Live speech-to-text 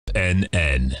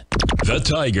TFNN, the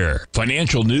Tiger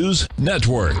Financial News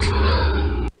Network.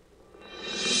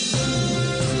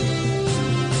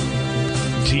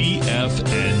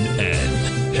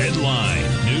 TFNN Headline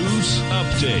News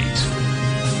Update.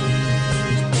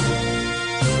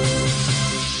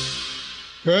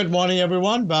 Good morning,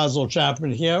 everyone. Basil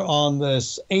Chapman here on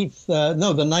this the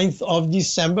 9th of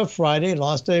December, Friday,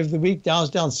 last day of the week. Dow's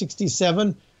down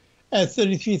 67 at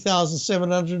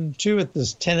 33,702 at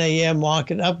this 10 a.m.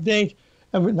 market update.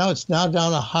 And now it's down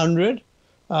 100.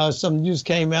 Some news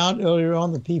came out earlier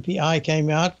on. The PPI came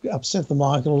out, upset the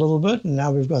market a little bit. And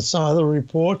now we've got some other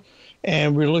report.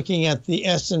 And we're looking at the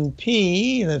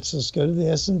S&P. Let's just go to the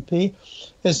S&P.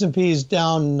 S&P is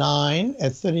down 9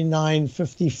 at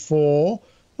 39.54.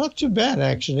 Not too bad,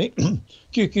 actually.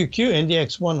 QQQ,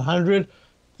 Index 100.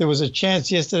 There was a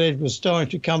chance yesterday it was starting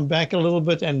to come back a little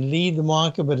bit and lead the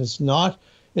market, but it's not.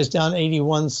 It's down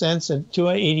 81 cents at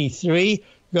 283. You've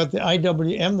got the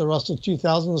IWM, the Russell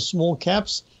 2000, the small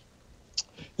caps,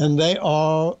 and they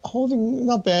are holding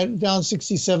not bad, down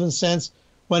 67 cents,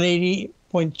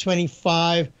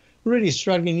 180.25. Really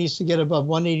struggling, needs to get above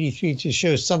 183 to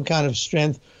show some kind of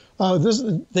strength.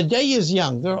 The day is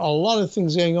young. There are a lot of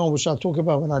things going on, which I'll talk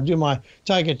about when I do my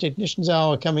Tiger Technicians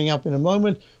Hour coming up in a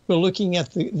moment. We're looking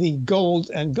at the gold.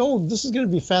 And gold, this is going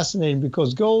to be fascinating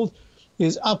because gold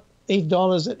is up $8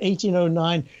 at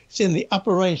 1809. It's in the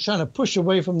upper range, trying to push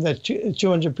away from that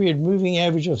 200-period moving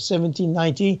average of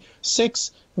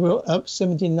 1796. We're up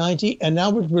 1790. And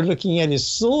now what we're looking at is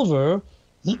silver.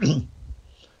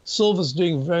 Silver's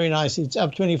doing very nicely. It's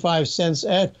up 25 cents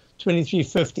at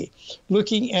 23.50.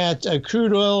 Looking at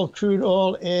crude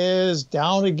oil is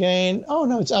down again. Oh,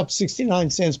 no, it's up 69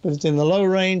 cents, but it's in the low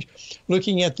range.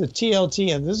 Looking at the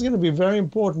TLT, and this is going to be very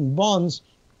important, bonds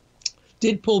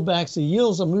did pull back. So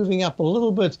yields are moving up a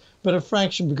little bit, but a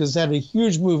fraction because they had a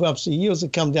huge move up. So yields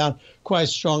have come down quite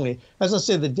strongly. As I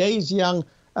said, the day is young.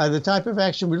 The type of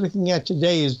action we're looking at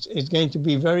today is going to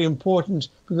be very important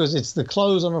because it's the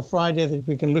close on a Friday that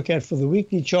we can look at for the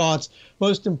weekly charts.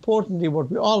 Most importantly,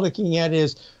 what we are looking at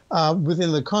is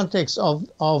within the context of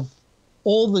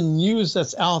all the news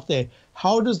that's out there,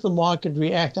 how does the market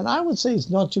react? And I would say it's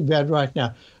not too bad right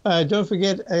now. Don't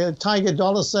forget, a Tiger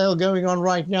dollar sale going on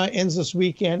right now, ends this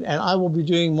weekend, and I will be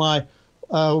doing my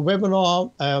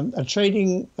webinar,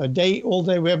 a day,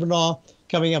 all-day webinar,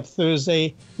 coming up this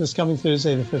coming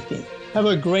Thursday the 15th. Have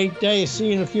a great day. See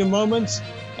you in a few moments.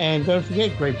 And don't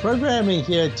forget, great programming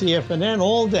here at TFNN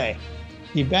all day.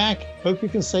 Be back. Hope you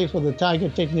can stay for the Tiger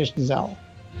Technicians Hour.